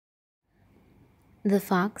The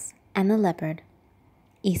Fox and the Leopard.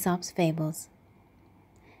 Aesop's Fables.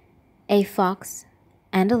 A fox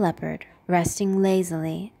and a leopard, resting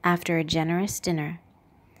lazily after a generous dinner,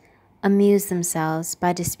 amused themselves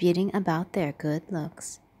by disputing about their good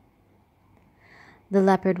looks. The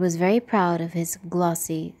leopard was very proud of his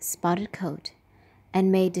glossy, spotted coat,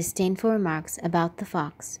 and made disdainful remarks about the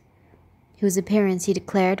fox, whose appearance he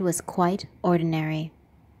declared was quite ordinary.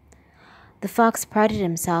 The fox prided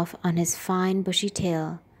himself on his fine bushy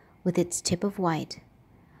tail with its tip of white,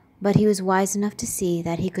 but he was wise enough to see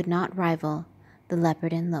that he could not rival the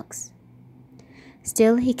leopard in looks.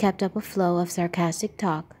 Still he kept up a flow of sarcastic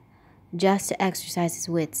talk, just to exercise his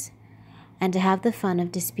wits, and to have the fun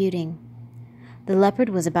of disputing. The leopard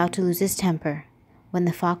was about to lose his temper, when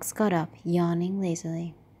the fox got up, yawning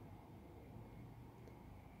lazily.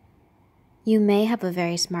 "You may have a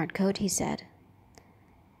very smart coat," he said,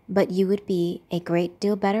 "but you would be a great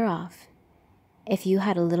deal better off if you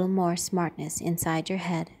had a little more smartness inside your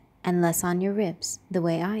head and less on your ribs, the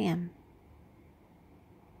way I am.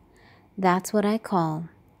 That's what I call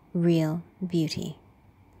real beauty.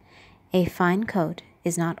 A fine coat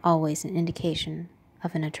is not always an indication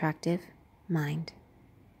of an attractive mind."